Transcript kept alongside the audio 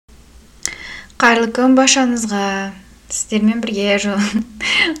Қайырлы күн баршаңызға. Сіздермен бірге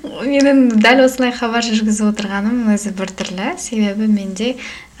менің дәл осылай хабар жүргізіп отырғаным өзі біртүрлі. Себебі менде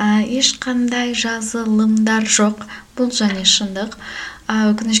ешқандай жазылымдар жоқ. Бұл және шындық.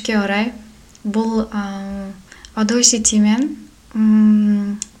 Өкінішке орай бұл Audacity мен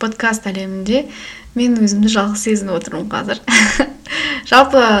подкаст әлемінде мен өзімді жалғыз сезініп отырмын қазір.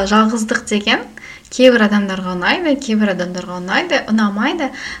 Жалпы жалғыздық деген кейбір адамдарға ұнайды, кейбір адамдарға ұнамайды,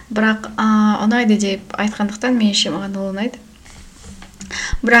 бірақ ұнайды деп айтқандықтан меніңше маған ол ұнайды.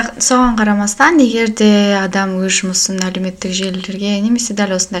 Бірақ соған қарамастан, егер де адам өз жұмысын әлеуметтік желілерге немесе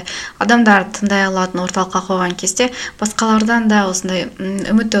дәл осындай адамдар тыңдай алатын орталыққа қойған кезде, басқалардан да осындай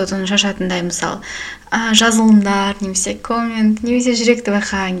үміт отын шашатындай, мысалы жазылымдар, немесе коммент, немесе жүректі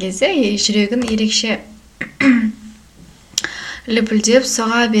байқаған кезде жүрегін ерекше лүпілдеп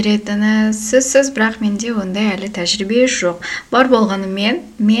соға беретіні сөзсіз, бірақ менде ондай әлі тәжірибе жоқ. Бар болғаны мен.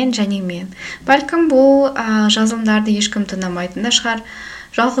 Бәлкім бұл жазылымдарды ешкім тыңдамайтын да шығар.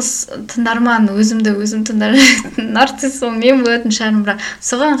 Жалғыз тыңдарман өзімді тыңдайтын нарцисс мен болатын шығармын, бірақ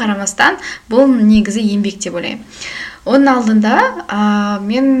соған қарамастан бұл негізі еңбек деп ойлаймын. Оның алдында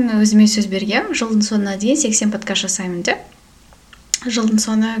мен өзіме сөз бергем, жылдың соңына дейін 80 подкаст жасаймын деп. Жылдың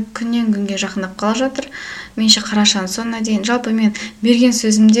соңы күннен күнге жақындап қала жатыр. Менше қарашаның соңына дейін. Жалпы мен берген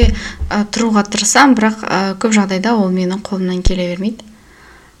сөзімде тұруға тырысам, бірақ көп жағдайда ол менің қолымнан келе бермейді.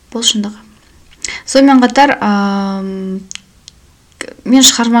 Бұл шындық. Сонымен қатар мен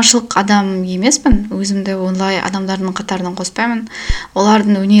шығармашылық адам емеспін. Өзімді онлай адамдардың қатарынан қоспаймын.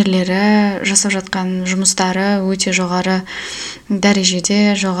 Олардың өнерлері, жасап жатқан жұмыстары өте жоғары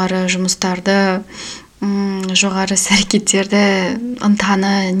дәрежеде, жоғары жұмыстарды, жоғары әрекеттерді,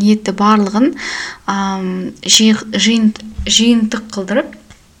 ынтаны, ниетті барлығын жиынтық қылдырып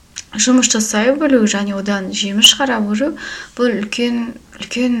жұмыс жасай білу және одан жеміс шығара білу, бұл үлкен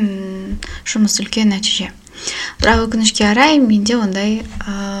жұмыс, үлкен нәтиже. Бірақ өкінішке орай менде ондай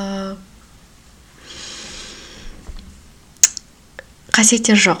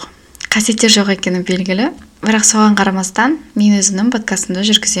қасиеттер жоқ. Қасиеттер жоқ екені белгілі. Бірақ соған қарамастан мен өзімнің подкастымды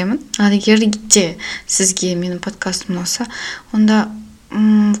жүргіземін. Егер де сізге менің подкастым ұнаса, онда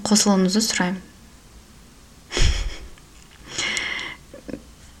қосылуыңызды сұраймын.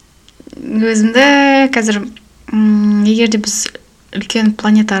 Өзімді қазір егер де біз үлкен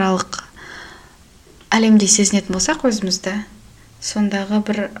планетаралық әлемде сезінетін болсақ өзімізді, сондағы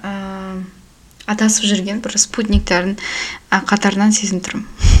бір адасып жүрген бір спутниктердің қатарынан сезініп тұрмын.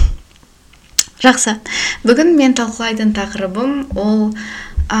 Жақсы. Бүгін мен талқылайтын тақырыбым ол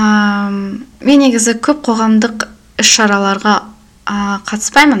мен негізі көп қоғамдық іс-шараларға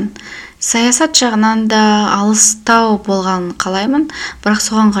қатыспаймын. Саясат жағынан да алыстау болғанын қалаймын, бірақ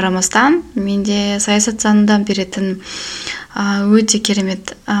соған қарамастан менде саясат занында беретін өте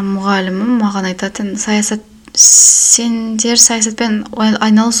керемет мұғалімім маған айтатын, сендер саясатпен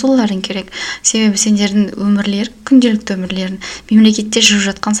айналысуларың керек. Себебі сендердің өмірлер, күнделікті өмірлерін мемлекетте жүріп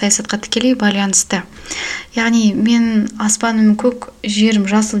жатқан саясатқа тікелей байланысты. Яғни мен аспаным көк, жерім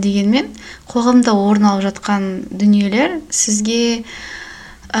жасыл дегенмен, қоғамда орын алып жатқан дүниелер сізге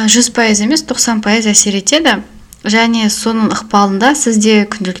 100% емес 90% әсер етеді. Және соның ықпалында сізде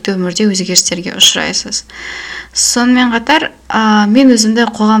күнделікті өмірде өзгерістерге ұшырайсыз. Сонымен қатар мен өзімді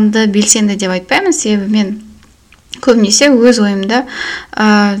қоғамды белсенді деп айтпаймын, себебі мен көбінесе өз ойымды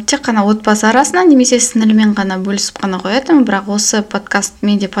тек қана отбасы арасынан немесе сіңілімен ғана бөлісіп қана қоятын, бірақ осы подкаст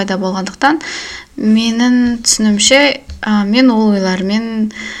менде пайда болғандықтан менің түсінімше мен ол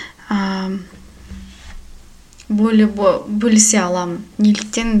ойлармен бөлісе аламын.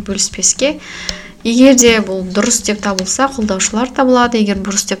 Неліктен бөліспеске? Егер де бұл дұрыс деп табылса, қолдаушылар табылады. Егер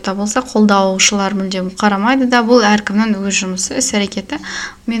бұрыс деп табылса, қолдаушылар мүлдем қарамайды да. Бұл әркімнің өз жұмысы, іс-әрекеті.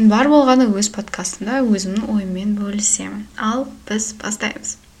 Мен бар болғаны өз подкастымда өзімнің ойыммен бөлісемін. Ал біз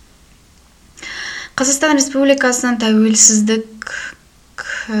бастаймыз. Қазақстан Республикасының Тәуелсіздік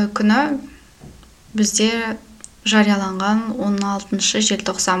күні бізде жарияланған 16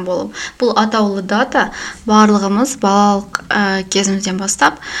 желтоқсан болып. Бұл атаулы дата барлығымыз балалық кезімізден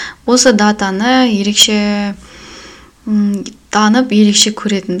бастап осы датаны ерекше танып, ерекше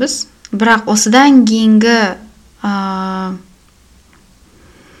көретінбіз. Бірақ осыдан кейінгі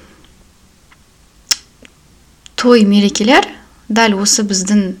той мерекелер дәл осы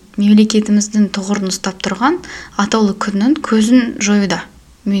біздің мемлекетіміздің тұғырын ұстап тұрған атаулы күннің көзін жоюда.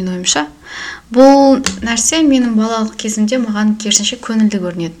 Мен ойымша, бұл нәрсе менің балалық кезімде маған керісінше көңілді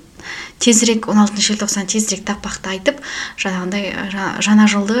көрінеді. Тезірек 16 желтоқсан тезірек тақпақты айтып, жаңа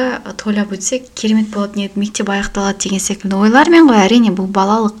жылды тойлап өтсек керемет болатын еді, мектеп аяқталады деген секілді ойлармен ғой, әрине бұл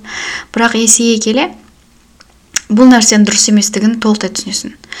балалық. Бірақ есейе келе бұл нәрсенің дұрыс еместігін толықтай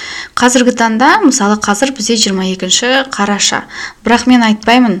түсінесің. Қазіргі таңда, мысалы қазір бізде 22 қараша. Бірақ мен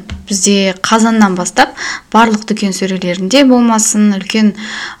айтпаймын, бізде қазаннан бастап барлық дүкен сөрелерінде болмасын, үлкен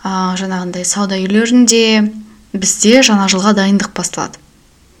жаңағындай сауда үйлерінде бізде жаңа жылға дайындық басталады.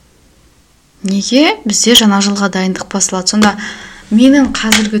 Неге бізде жаңа жылға дайындық басталады? Сонда менің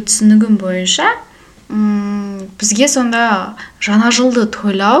қазіргі түсінігім бойынша бізге сонда жаңа жылды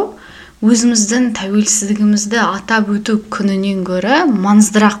тойлау өзіміздің тәуелсіздігімізді атап өту күнінен гөрі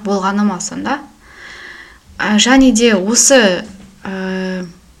маңыздырақ болғаны ма сонда? Және де осы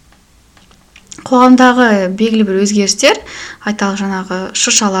қоғамдағы белгілі бір өзгерістер, айталық жаңағы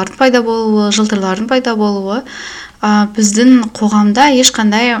шыршалардың пайда болуы, жылтырлардың пайда болуы, біздің қоғамда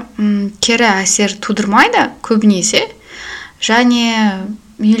ешқандай кері әсер тудырмайды көбінесе, және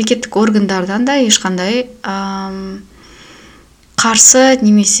мемлекеттік органдардан да ешқандай қарсы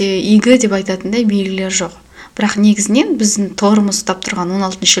немесе игі деп айтатындай белгілер жоқ. Бірақ негізінен біздің торымыз ұстап тұрған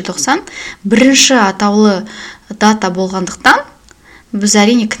 16 желтоқсан бірінші атаулы дата болғандықтан біз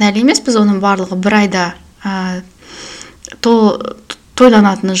әрине кінәлі емес, біз оның барлығы бір айда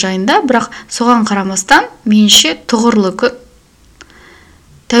тойланатыны жайында, бірақ соған қарамастан меніңше тұғырлы күн,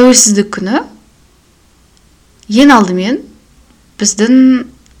 тәуелсіздік күні ең алдымен біздің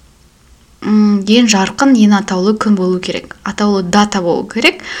ең жарқын, ең атаулы күн болу керек, атаулы дата болу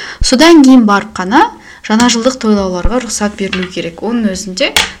керек. Содан кейін барып қана жаңа жылдық тойлауларға рұқсат берілу керек. Оның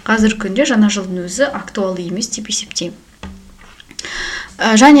өзінде қазір күнде жаңа жылдың өзі актуалды емес деп есептеймін.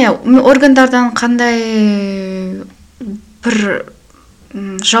 Және органдардан қандай бір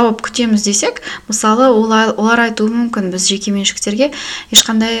жауап күтеміз десек, мысалы олар айтуы мүмкін, біз жеке меншіктерге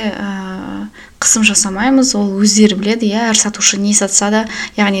ешқандай қысым жасамаймыз, ол өздері біледі, әр сатушы не сатса да,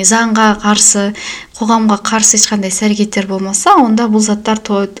 яғни заңға қарсы, қоғамға қарсы ешқандай іс-әрекеттер болмаса, онда бұл заттар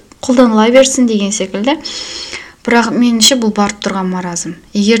қолданыла берсін деген секілді. Бірақ меніңше бұл барып тұрған маразм.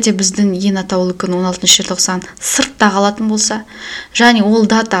 Егер де біздің ең атаулы күн 16 желтоқсан сыртта қалатын болса, және ол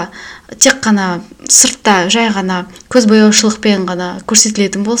дата тек қана сыртта жай ғана көзбояушылықпен ғана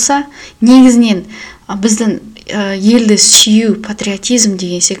көрсетілетін болса, негізінен біздің елді сүю, патриотизм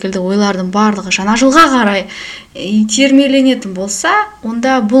деген секілді ойлардың барлығы жаңа жылға қарай итермеленетін болса,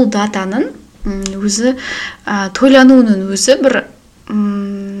 онда бұл датаның өзі, тойлануының өзі бір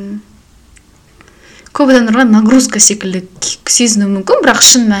көп адамдарға нагрузка секілді сезіну мүмкін, бірақ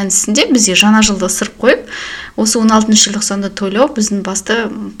шын мәнісінде бізде жаңа жылды ысырып қойып, осы 16 желтоқсанды тойлау біздің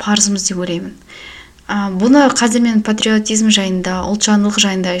басты парызымыз деп ойлаймын. Бұны қазір мен патриотизм жайында, ұлтжандылық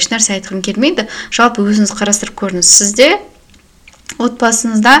жайында еш нәрсе айтқым келмейді. Жалпы өзіңіз қарастырып көріңіз. Сізде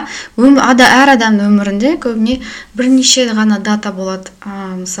отбасыңызда әр адамның өмірінде көбіне бірнеше ғана дата болады.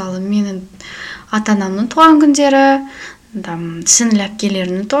 Мысалы, менің ата-анамның туған күндері, сіңлі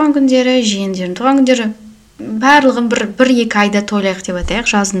әпкелерінің туған күндері, жиендерінің туған күндері, барлығын бір-екі айда тойлайық деп айтайық,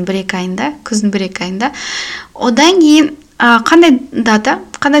 жаздың 1-2 айында, күздің 1-2 айында. Одан кейін қандай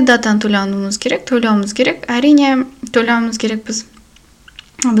датаны тойлауымыз керек? Әрине тойлауымыз керек біз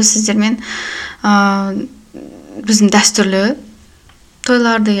сіздермен біздің дәстүрлі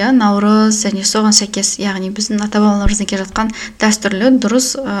тойларды, наурыз және соған сәйкес, яғни біздің ата-бабаларымыздан келе жатқан дәстүрлі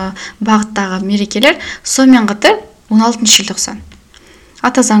дұрыс бағыттағы мерекелер, сонымен қатар 16 желтоқсан.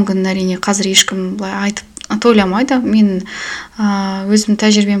 Ата заң күнін әрине қазір ешкім былай айтып тойламайды. Мен өзім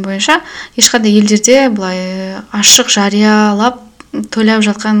тәжірибем бойынша ешқандай елдерде былай ашық жариялап тойлап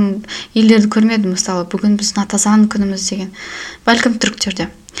жатқан елдерді көрмедім. Мысалы, бүгін біздің ата заң күніміз деген. Бәлкім түріктерде.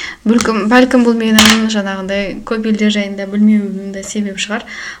 Бәлкім бұл менің жаңағындай көп елдер жайында білмеуімді себеп шығар.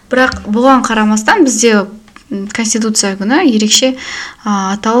 Бірақ бұған қарамастан бізде Конституция күні ерекше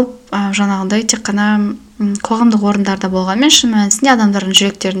аталып жаңағындай тек қана қоғамдық орындарда болғанмен шын мәнісінде адамдардың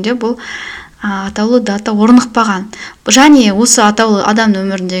жүректерінде бұл атаулы дата орнықпаған. Және осы атаулы адам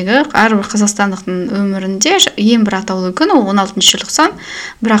өміріндегі, әрбір қазақстандықтың өмірінде ең бір атаулы күн ол 16 желтоқсан,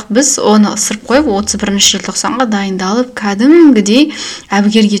 бірақ біз оны ысырып қойып 31 желтоқсанға дайындалып, кәдімгідей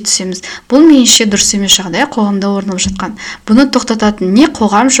әбігерге түсеміз. Бұл меніңше дұрыс емес жағдай қоғамда орнап жатқан. Бұны тоқтататын не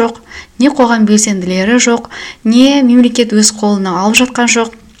қоғам жоқ, не қоғам белсенділері жоқ, не мемлекет өз қолына алып жатқан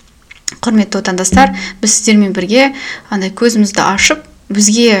жоқ. Құрметті отандастар, біз сіздермен бірге көзімізді ашып,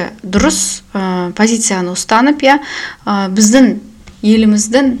 бізге дұрыс позицияны ұстанып, біздің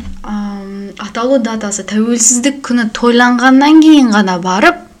еліміздің атаулы датасы тәуелсіздік күні тойланғаннан кейін ғана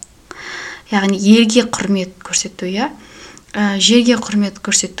барып, яғни елге құрмет көрсету, жерге құрмет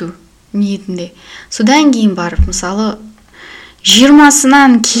көрсету ниетінде. Содан кейін барып, мысалы,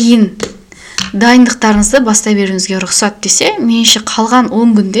 20-сынан кейін дайындықтарыңызды бастай беруіңізге рұқсат десе, меніңше қалған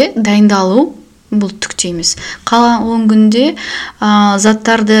 10 күнде дайындалу бұл түк те емес. Қалған 10 күнде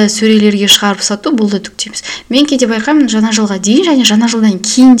заттарды сөрелерге шығарып сату, бұл да түк те емес. Мен кейде байқаймын, жаңа жылға дейін және жаңа жылдан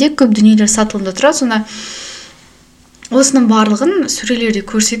кейін де көп дүниелер сатылымда тұрады. Сонда осының барлығын сөрелерде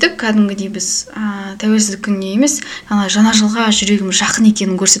көрсетіп, кәдімгідей біз тәуелсіздік күніне емес, жаңа жылға жүрегіміз жақын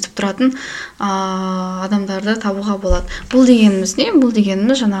екенін көрсетіп тұратын адамдарды табуға болады. Бұл дегеніміз не? Бұл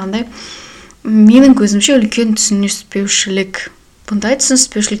дегеніміз жаңағындай менің көзімше үлкен түсініспеушілік. Бұндай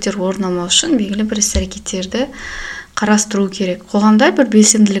түсініспеушіліктер орын алмау үшін белгілі бір іс-әрекеттерді қарастыру керек. Қоғамда бір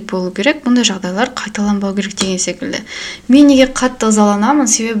белсенділік болу керек. Бұндай жағдайлар қайталанбау керек деген секілді. Мен неге қатты ызаланамын?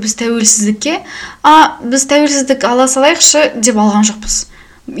 Себебі біз тәуелсіздік ала салайықшы деп алған жоқпыз.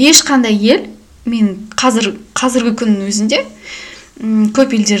 Ешқандай ел, мен қазіргі күннің өзінде көп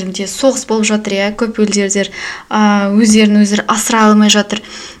елдерінде соғыс болып жатыр, көп елдер өздерін өздері асыра алмай жатыр.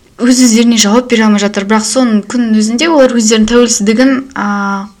 Өз-өздеріне жауап бере алмай жатыр. Бірақ соның күннің өзінде олар өздерінің тәуелсіздігін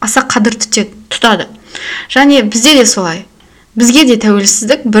аса қадір тұтады. Және бізде де солай. Бізге де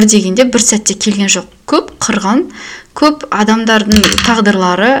тәуелсіздік бір дегенде бір сәтте келген жоқ. Көп қырғын, көп адамдардың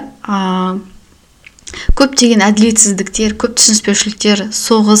тағдырлары, көптеген әділетсіздіктер, көп түсініспеушіліктер,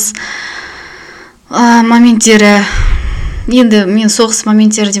 соғыс моменттері. Енді мен соғыс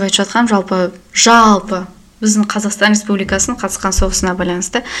моменттері деп айтып жатқаным жалпы біздің Қазақстан Республикасының қатысқан соғысына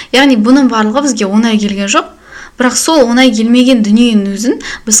байланысты. Яғни бұның барлығы бізге оңай келген жоқ. Бірақ сол оңай келмеген дүниенің өзін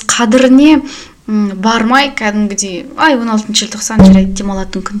біз қадіріне бармай, кәдімгідей 16 желтоқсан жарайды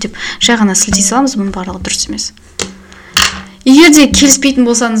демалатын күн деп жай ғана сілтей саламыз. Бұның барлығы дұрыс емес. Егер де келіспейтін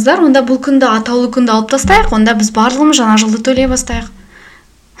болсаңыздар, онда бұл күнді, атаулы күнді алып тастайық, онда біз барлығымыз жаңа жылды тойлай бастайық.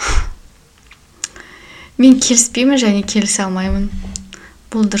 Мен келіспеймін және келісе алмаймын.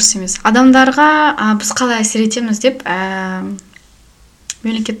 Бұл дұрыс емес. Адамдарға біз қалай әсер етеміз деп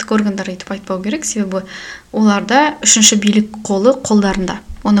мемлекеттік органдар айтпау керек, себебі оларда үшінші билік қолдарында.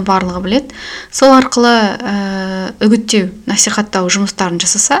 Оны барлығы білет. Сол арқылы үгіттеу, насихаттау жұмыстарын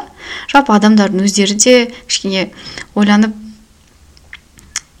жасаса, жалпы адамдардың өздері де кішкене ойланып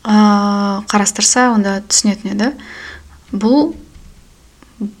қарастырса, онда түсінетін еді. Бұл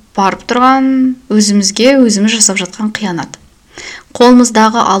барып тұрған өзімізге өзіміз жасап жатқан қиянат.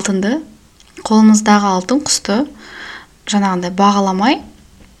 Қолымыздағы алтын құсты жаңағындай бағаламай,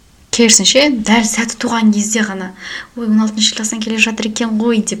 керісінше дәл сәті туған кезде ғана 16 желтоқсан келе жатыр екен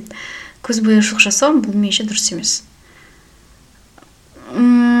ғой деп көзбояушылық жасау бұл меніңше дұрыс емес.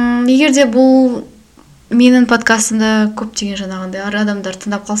 Егер де бұл менің подкастымда көптеген жаңағындай адамдар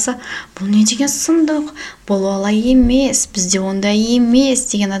тыңдап қалса, бұл не деген сұмдық, бұл олай емес, бізде ондай емес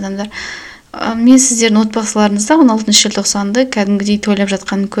деген адамдар. Мен сіздердің отбасыларыңызда 16 желтоқсанды кәдімгідей тойлап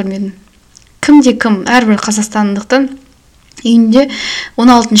жатқанын көрмедім. Кім, әрбір қазақстандықтың үйінде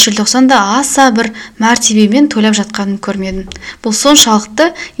 16 желтоқсанда аса бір мәртебемен тойлап жатқанын көрмедім. Бұл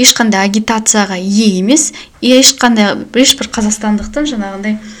соншалықты ешқандай агитацияға ие емес, ешбір қазақстандықтың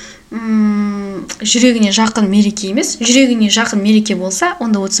жаңағындай жүрегіне жақын мереке емес. Жүрегіне жақын мереке болса,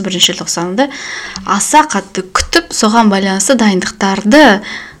 онда 31 желтоқсанды аса қатты күтіп, соған байланысты дайындықтарды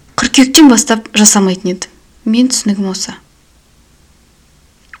қыркүйектен бастап жасамайтын еді. Мен түсінігім осы.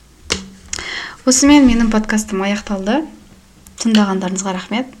 Осымен менің подкастым аяқталды. Тыңдағандарыңызға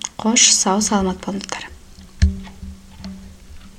рахмет. Қош, сау, саламат болыңыздар.